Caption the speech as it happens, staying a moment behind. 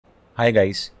Hi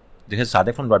guys, this is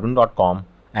Sadik from .com,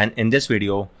 and in this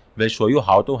video we'll show you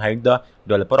how to hide the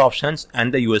developer options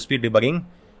and the USB debugging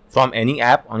from any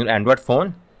app on your Android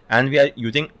phone. And we are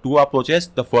using two approaches.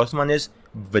 The first one is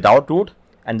without root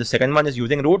and the second one is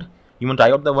using root. You will try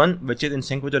out the one which is in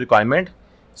sync with your requirement.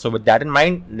 So with that in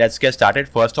mind, let's get started.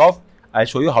 First off, I'll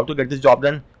show you how to get this job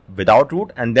done without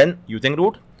root and then using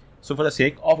root. So for the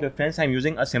sake of reference, I'm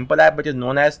using a simple app which is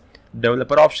known as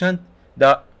developer option.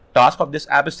 The task of this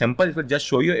app is simple. It will just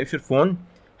show you if your phone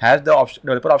has the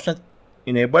developer options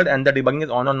enabled and the debugging is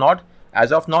on or not.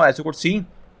 As of now, as you could see,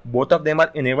 both of them are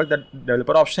enabled. The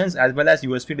developer options as well as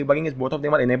USB debugging is both of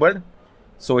them are enabled.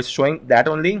 So it's showing that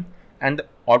only. And the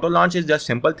auto launch is just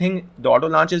simple thing. The auto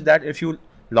launch is that if you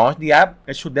launch the app,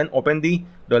 it should then open the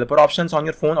developer options on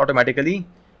your phone automatically.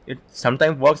 It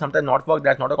sometimes works, sometimes not work.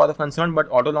 That's not a cause of concern, but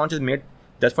auto launch is made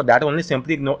just for that only.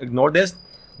 Simply ignore this.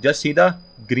 Just see the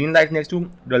green light next to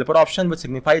developer option, which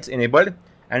signifies it's enabled,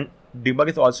 and debug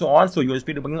is also on. So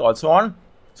USB debugging is also on.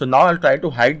 So now I'll try to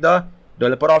hide the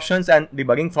developer options and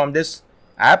debugging from this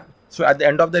app. So at the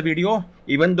end of the video,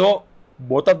 even though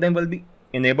both of them will be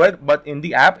enabled, but in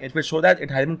the app it will show that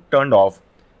it hasn't turned off.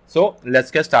 So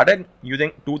let's get started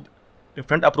using two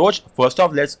different approach. First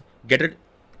off, let's get it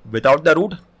without the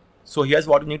root. So here's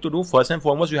what you need to do. First and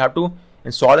foremost, you have to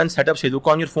install and set up Shizuku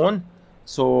on your phone.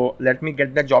 So let me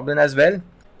get that job done as well.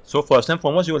 So first and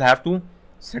foremost, you will have to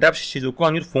set up Shizuku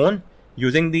on your phone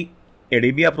using the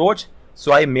ADB approach.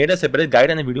 So I made a separate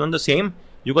guide and a video on the same.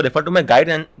 You can refer to my guide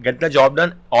and get the job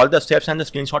done. All the steps and the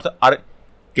screenshots are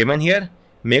given here.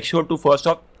 Make sure to first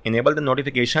off enable the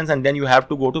notifications, and then you have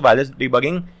to go to wireless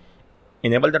debugging,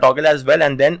 enable the toggle as well,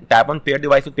 and then tap on pair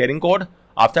device with pairing code.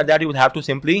 After that, you will have to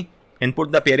simply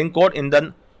input the pairing code in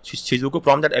the Shizuku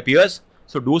prompt that appears.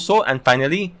 So do so, and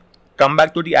finally come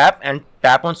back to the app and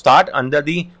tap on start under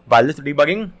the wireless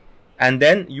debugging, and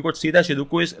then you could see the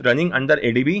Shizuku is running under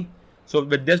ADB. So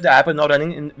with this, the app is now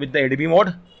running with the ADB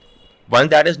mode.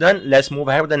 Once that is done, let's move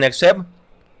ahead with the next step.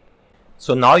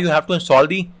 So now you have to install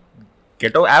the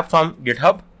Ghetto app from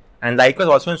GitHub, and likewise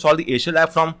also install the ACL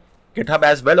app from GitHub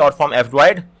as well, or from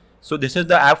F-Droid. So this is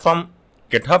the app from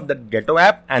GitHub, the Ghetto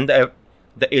app, and the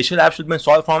ACL app should be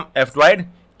installed from F-Droid.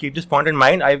 Keep this point in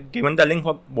mind. I've given the link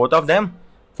for both of them.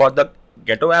 For the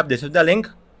Ghetto app, this is the link,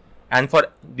 and for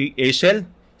the ACL,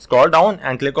 scroll down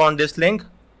and click on this link.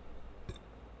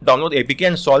 Download APK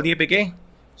and install the APK.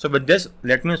 So with this,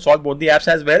 let me install both the apps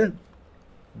as well,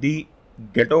 the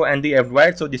Ghetto and the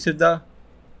F-Droid. So this is the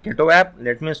Ghetto app.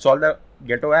 Let me install the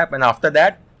Ghetto app, and after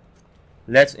that,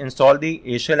 let's install the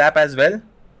ACL app as well.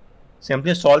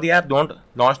 Simply install the app, don't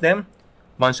launch them.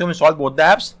 Once you install both the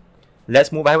apps,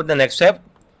 let's move ahead with the next step.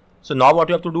 So now what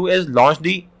you have to do is launch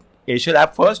the ACL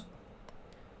app first.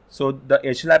 So the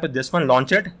ACL app is this one.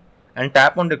 Launch it and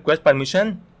tap on request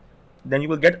permission. Then you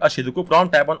will get a Shizuku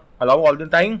prompt. Tap on allow all the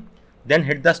time. Then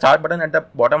hit the start button at the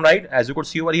bottom right, as you could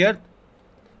see over here.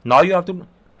 Now you have to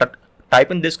type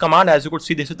in this command. As you could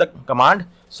see, this is the command.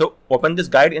 So open this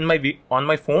guide in on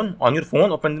your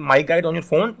phone. Open my guide on your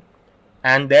phone,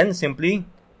 and then simply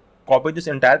copy this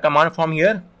entire command from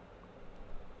here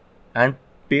and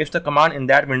paste the command in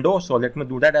that window. So let me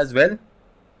do that as well.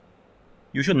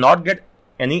 You should not get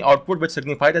any output which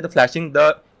signifies that the flashing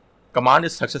the command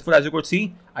is successful. As you could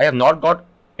see, I have not got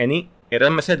any error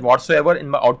message whatsoever in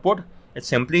my output. It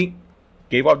simply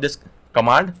gave out this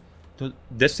command. So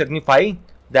this signifies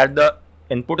that the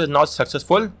input is now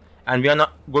successful and we are now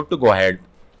good to go ahead.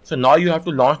 So now you have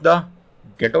to launch the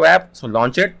Ghetto app. So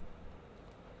launch it,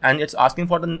 and it's asking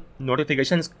for the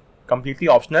notifications, completely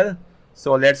optional.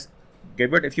 So let's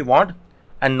give it if you want.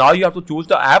 And now you have to choose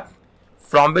the app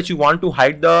from which you want to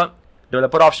hide the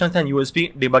developer options and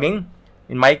USB debugging.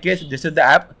 In my case, this is the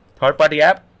app, third-party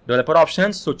app, developer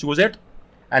options. So choose it,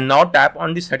 and now tap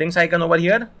on the settings icon over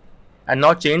here, and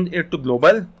now change it to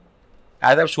global.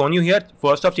 As I've shown you here,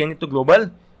 first off, change it to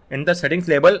global. In the settings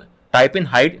label, type in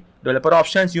hide developer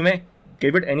options. You may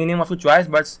give it any name of your choice,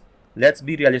 but let's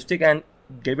be realistic and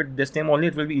give it this name only.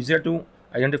 It will be easier to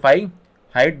identify.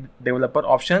 Hide developer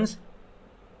options.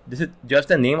 This is just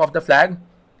the name of the flag.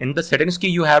 In the settings key,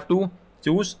 you have to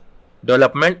choose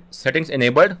development settings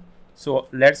enabled. So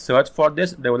let's search for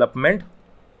this development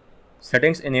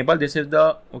settings enabled. This is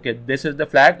the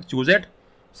flag. Choose it.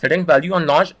 Settings value on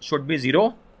launch should be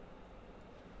 0.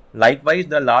 Likewise,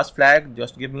 the last flag,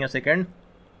 just give me a second.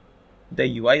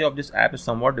 The UI of this app is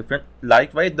somewhat different.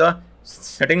 Likewise, the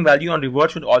setting value on revert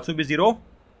should also be 0.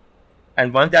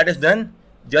 And once that is done,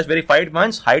 just verify it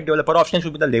once. Hide developer option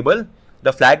should be the label.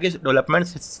 The flag is development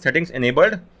settings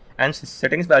enabled, and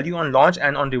settings value on launch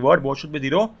and on revert both should be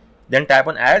 0. Then tap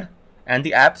on add, and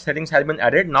the app settings has been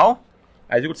added now.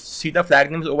 as you could see, the flag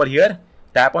name is over here.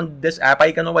 Tap on this app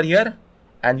icon over here,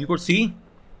 and you could see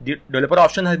the developer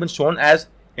option has been shown as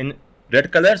in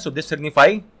red color. So this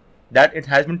signifies that it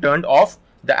has been turned off.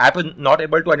 The app is not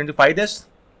able to identify this.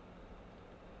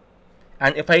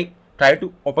 And if I try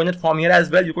to open it from here as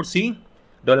well, you could see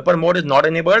developer mode is not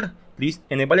enabled. Please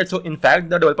enable it. So in fact,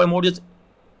 the developer mode is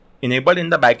enabled in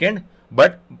the backend,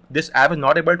 but this app is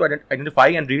not able to identify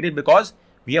and read it because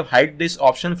we have hide this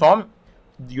option from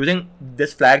using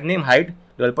this flag name hide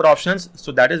developer options.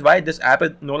 So that is why this app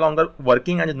is no longer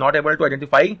working and is not able to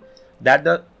identify that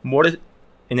the mode is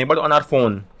enabled on our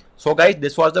phone. So guys,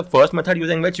 this was the first method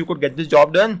using which you could get this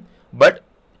job done. But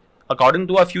according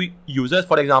to a few users,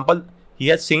 for example, he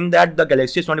has seen that the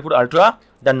Galaxy S24 Ultra,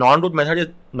 the non-root method is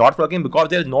not working because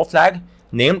there is no flag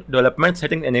named development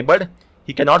setting enabled.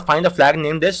 He cannot find a flag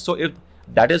named this. So if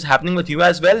that is happening with you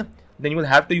as well, then you will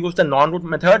have to use the non-root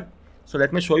method. So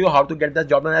let me show you how to get that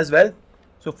job done as well.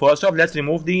 So first off, let's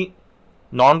remove the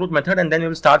non-root method and then we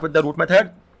will start with the root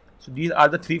method. So these are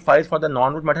the 3 files for the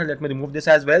non-root method. Let me remove this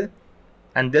as well.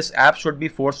 And this app should be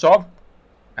force stop.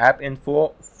 App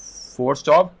info force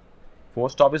stop.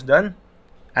 Force stop is done.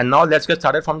 And now let's get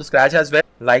started from the scratch as well.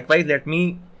 Likewise, let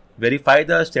me verify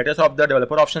the status of the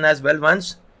developer option as well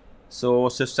once. So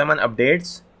system and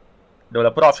updates,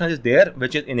 developer option is there,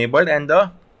 which is enabled, and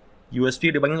the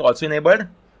USB debugging is also enabled.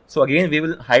 So again, we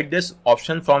will hide this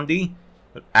option from the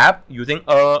app using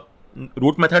a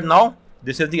root method. Now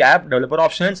this is the app developer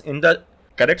options in the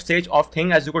correct stage of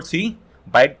thing. As you could see,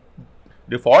 by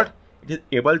default it is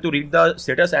able to read the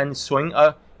status and showing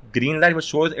a green light which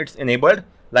shows it's enabled.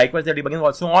 Likewise, the debugging is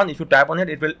also on. If you tap on it,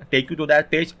 it will take you to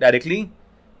that page directly.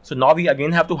 So now we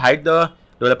again have to hide the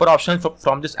developer option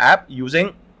from this app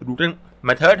using rooting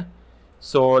method.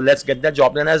 So let's get that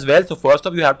job done as well. So first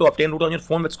off, you have to obtain root on your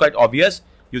phone, which is quite obvious,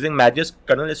 using Magisk,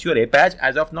 kernel issue, or a patch.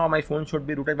 As of now, my phone should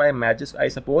be rooted by Magisk, I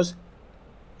suppose.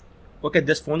 Okay,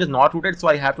 this phone is not rooted, so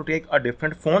I have to take a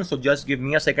different phone. So just give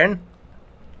me a second.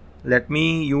 Let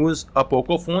me use a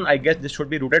Poco phone. I guess this should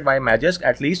be rooted by Magisk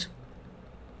at least.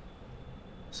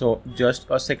 So just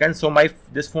a second. So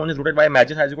this phone is rooted by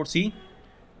Magisk, as you could see.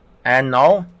 And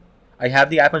now I have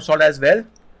the app installed as well.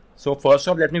 So first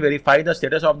off, let me verify the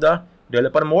status of the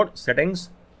developer mode. Settings,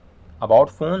 about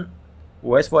phone,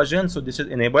 OS version. So this is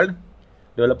enabled.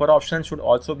 Developer options should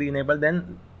also be enabled.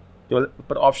 Then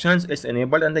developer options is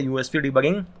enabled and the USB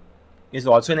debugging is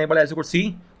also enabled, as you could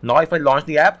see. Now if I launch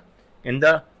the app, in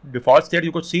the default state,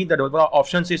 you could see the developer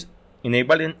options is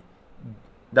enabled. In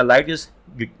the light is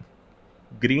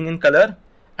green in color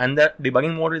and the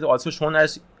debugging mode is also shown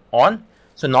as on.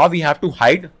 So now we have to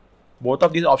hide both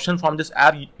of these options from this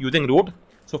app using root.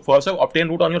 So first off, obtain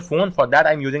root on your phone. For that,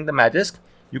 I'm using the Magisk.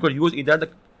 You could use either the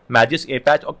Magisk A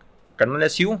patch or kernel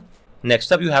SU.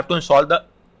 Next up, you have to install the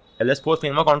LS4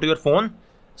 framework onto your phone.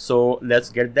 So let's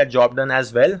get that job done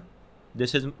as well.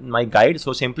 This is my guide.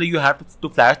 So simply you have to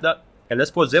flash the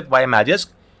LS4 zip via Magisk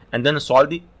and then install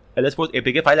the LS4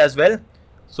 APK file as well.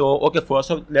 So okay,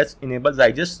 first off, let's enable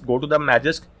Zyges. Go to the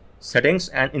Magisk settings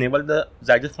and enable the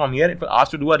Zyges from here. It will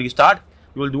ask to do a restart.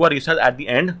 You will do a restart at the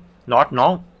end, not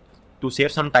now, to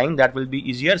save some time. That will be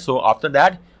easier. So after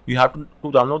that, you have to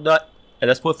download the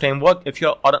LS4 framework. If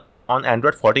you are on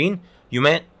Android 14, you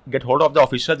may get hold of the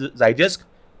official Zyges.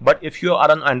 But if you are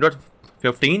on Android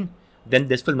 15, then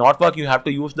this will not work. You have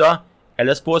to use the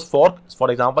LS4 fork.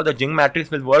 For example, the Jing matrix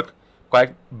will work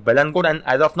quite well and good. And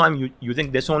as of now, I'm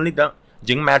using this only, the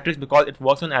Jing matrix, because it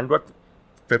works on Android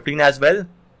 15 as well.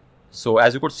 So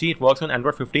as you could see, it works on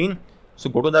Android 15. So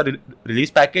go to the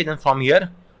release package and from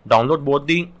here, download both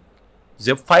the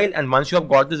zip file. And once you have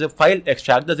got the zip file,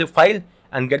 extract the zip file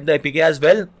and get the APK as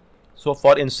well. So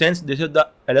for instance, this is the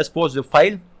LS4 zip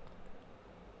file.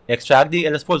 Extract the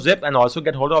LS4 zip and also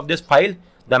get hold of this file,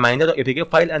 the Miner APK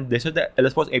file, and this is the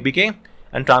LS4 APK,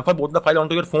 and transfer both the file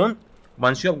onto your phone.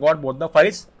 Once you have got both the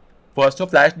files, first of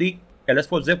flash the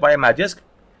LS4 zip via Magisk.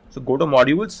 So go to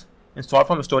modules, install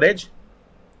from storage,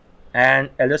 and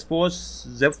LS4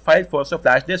 zip file, first of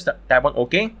flash this, tap on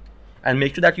OK, and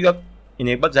make sure that you have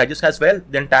enabled Zyges as well.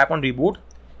 Then tap on reboot,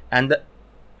 and the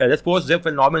LS4 zip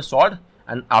will now be installed.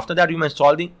 And after that, you may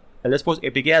install the LS4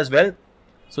 APK as well.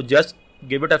 So just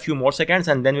give it a few more seconds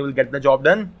and then we will get the job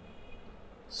done.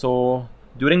 So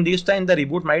during this time, the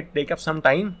reboot might take up some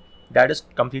time. That is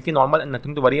completely normal and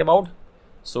nothing to worry about.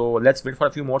 So let's wait for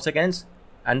a few more seconds.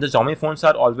 And the Xiaomi phones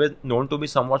are always known to be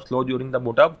somewhat slow during the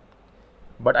boot up.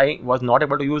 But I was not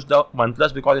able to use the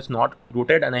OnePlus because it's not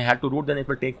rooted and I had to root, then it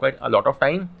will take quite a lot of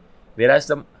time. Whereas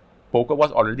the Poco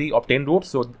was already obtained root,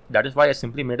 so that is why I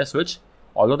simply made a switch.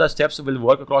 Although the steps will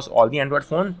work across all the Android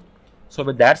phone. So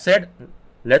with that said,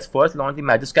 let's first launch the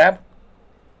Magisk app.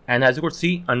 and as you could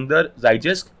see under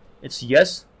Zygisk, it's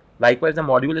yes. Likewise, the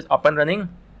module is up and running.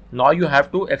 Now you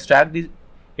have to extract the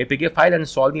APK file and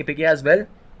install the APK as well.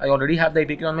 I already have the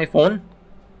APK on my phone.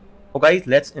 So guys,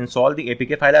 let's install the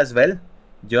APK file as well.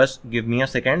 Just give me a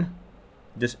second.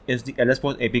 This is the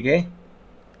LSPOS APK.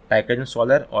 Package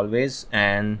installer always,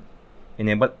 and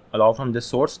enable allow from this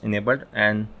source enabled.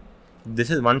 And this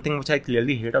is one thing which I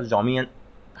clearly hate of Xiaomi and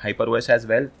HyperOS as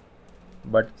well.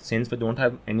 But since we don't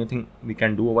have anything we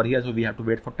can do over here, so we have to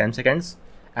wait for 10 seconds.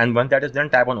 And once that is done,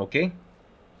 tap on OK.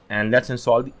 And let's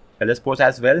install the LSPOS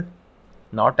as well.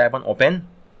 Now tap on open.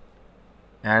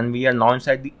 And we are now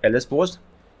inside the LSPOS.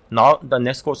 Now the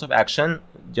next course of action,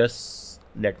 just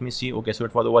let me see. Okay, so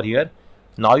it was over here.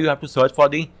 Now you have to search for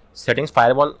the settings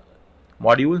firewall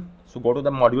module. So go to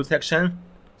the module section,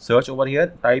 search over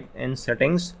here, type in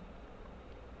settings,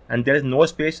 and there is no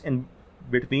space in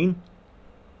between.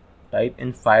 Type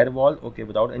in firewall, okay,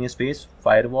 without any space,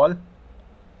 firewall,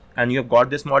 and you have got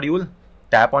this module.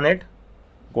 Tap on it,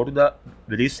 go to the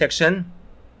release section,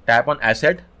 tap on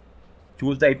asset,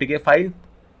 choose the APK file.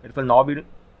 It will now be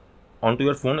onto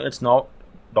your phone. It's now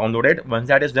downloaded. Once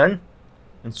that is done,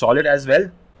 install it as well.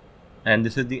 And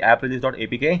this is the app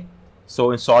release.apk.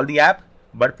 So install the app,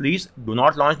 but please do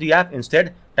not launch the app.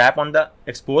 Instead, tap on the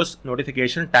expose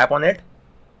notification, tap on it,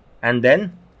 and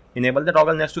then enable the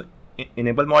toggle next to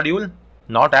enable module.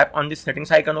 Now tap on the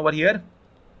settings icon over here,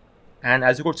 and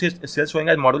as you could see, it's still showing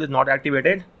as module is not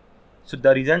activated. So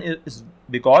the reason is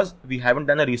because we haven't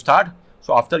done a restart.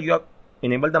 So after you have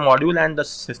enabled the module and the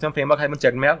system framework has been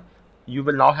checked out, you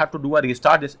will now have to do a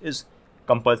restart. This is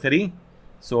compulsory.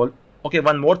 So okay,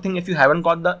 one more thing, if you haven't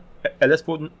got the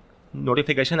LSPOS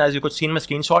notification, as you could see in my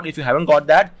screenshot, if you haven't got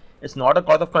that, it's not a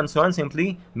cause of concern.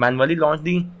 Simply manually launch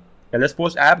the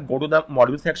LSPOS app, go to the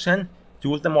module section,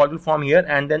 choose the module from here,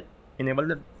 and then enable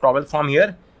the toggle from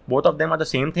here. Both of them are the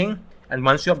same thing, and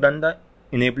once you have done the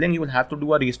enabling, you will have to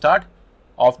do a restart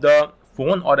of the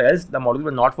phone, or else the module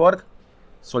will not work.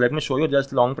 So let me show you.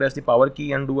 Just long press the power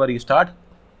key and do a restart,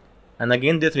 and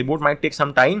again this reboot might take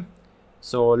some time.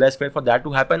 So let's wait for that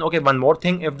to happen. Okay, one more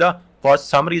thing, if for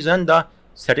some reason the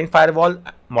setting firewall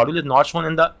module is not shown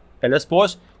in the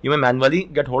LSPOS, you may manually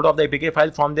get hold of the APK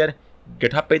file from their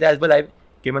GitHub page as well. I've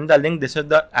given the link. This is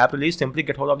the app release. Simply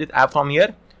get hold of this app from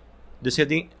here. This is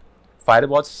the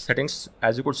firewall settings.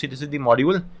 As you could see, this is the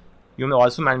module. You may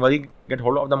also manually get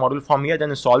hold of the module from here,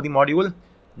 then install the module,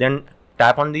 then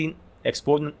tap on the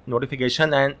expose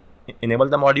notification and enable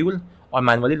the module, or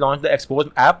manually launch the expose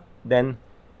app, then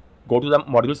go to the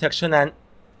module section and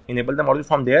enable the module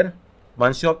from there.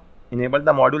 Once you have enabled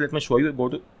the module, let me show you. Go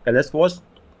to LSPOS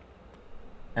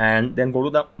and then go to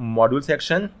the module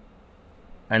section,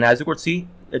 and as you could see,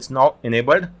 it's now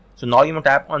enabled. So now you may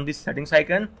tap on this settings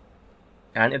icon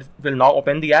and it will now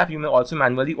open the app. You may also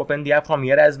manually open the app from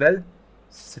here as well.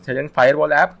 Select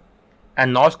firewall app,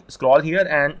 and now scroll here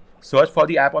and search for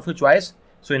the app of your choice.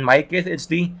 So in my case, it's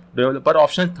the developer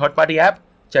option third party app.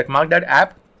 Checkmark that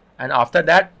app, and after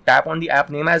that tap on the app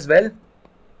name as well.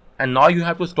 And now you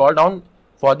have to scroll down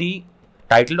for the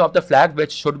title of the flag,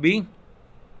 which should be,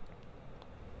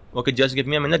 okay, just give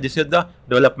me a minute. This is the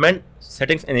development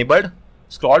settings enabled.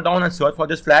 Scroll down and search for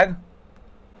this flag.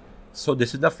 So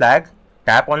this is the flag.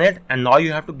 Tap on it, and now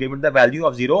you have to give it the value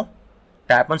of 0.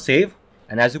 Tap on save,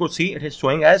 and as you could see, it is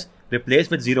showing as replaced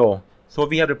with 0. So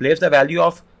we have replaced the value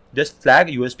of this flag,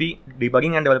 USB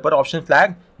debugging and developer option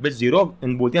flag, with 0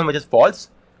 in Boolean, which is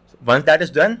false. So once that is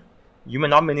done, you may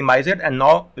now minimize it and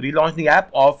now relaunch the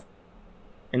app of,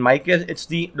 in my case, it's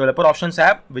the developer options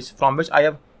app, from which I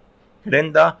have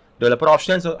hidden the developer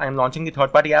options. So I am launching the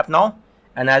third party app now,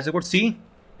 and as you could see,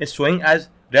 it's showing as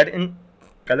red in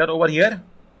color over here,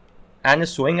 and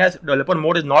it's showing as developer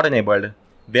mode is not enabled,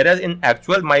 whereas in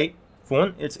actual my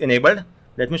phone it's enabled.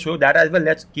 Let me show you that as well.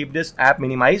 Let's keep this app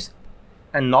minimized,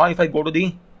 and now if I go to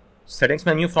the settings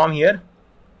menu from here,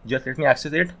 just let me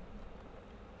access it.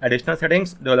 Additional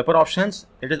settings, developer options,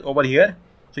 it is over here.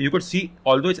 So you could see,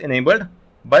 although it's enabled,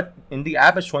 but in the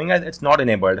app it's showing as it's not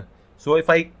enabled. So if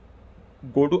I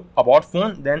go to about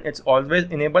phone, then it's always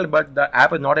enabled, but the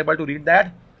app is not able to read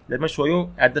that. Let me show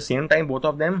you at the same time both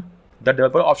of them. The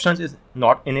developer options is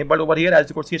not enabled over here. As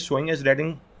you could see, it's showing as red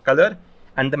in color,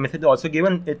 and the message is also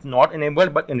given it's not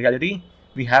enabled, but in reality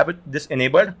we have this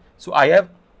enabled. So I have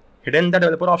hidden the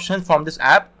developer option from this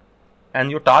app,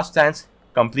 and your task stands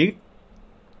complete.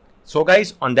 So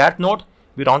guys, on that note,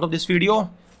 we round up this video.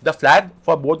 The flag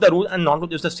for both the root and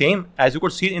non-root is the same. As you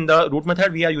could see in the root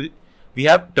method, we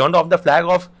have turned off the flag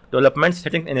of development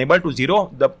settings enabled to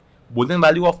 0, the boolean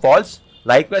value of false.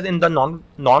 Likewise in the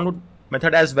non-root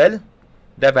method as well,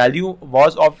 the value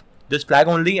was of this flag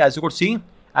only, as you could see,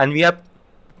 and we have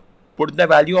put the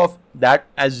value of that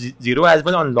as 0 as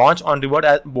well, on launch, on revert,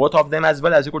 as both of them as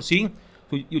well, as you could see.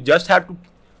 So you just have to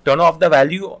turn off the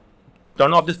value,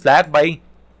 turn off this flag by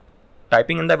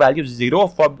typing in the value 0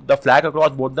 for the flag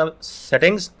across both the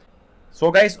settings.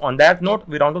 So guys, on that note,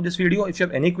 we round up this video. If you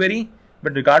have any query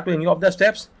with regard to any of the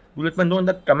steps, do let me know in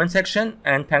the comment section,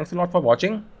 and thanks a lot for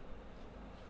watching.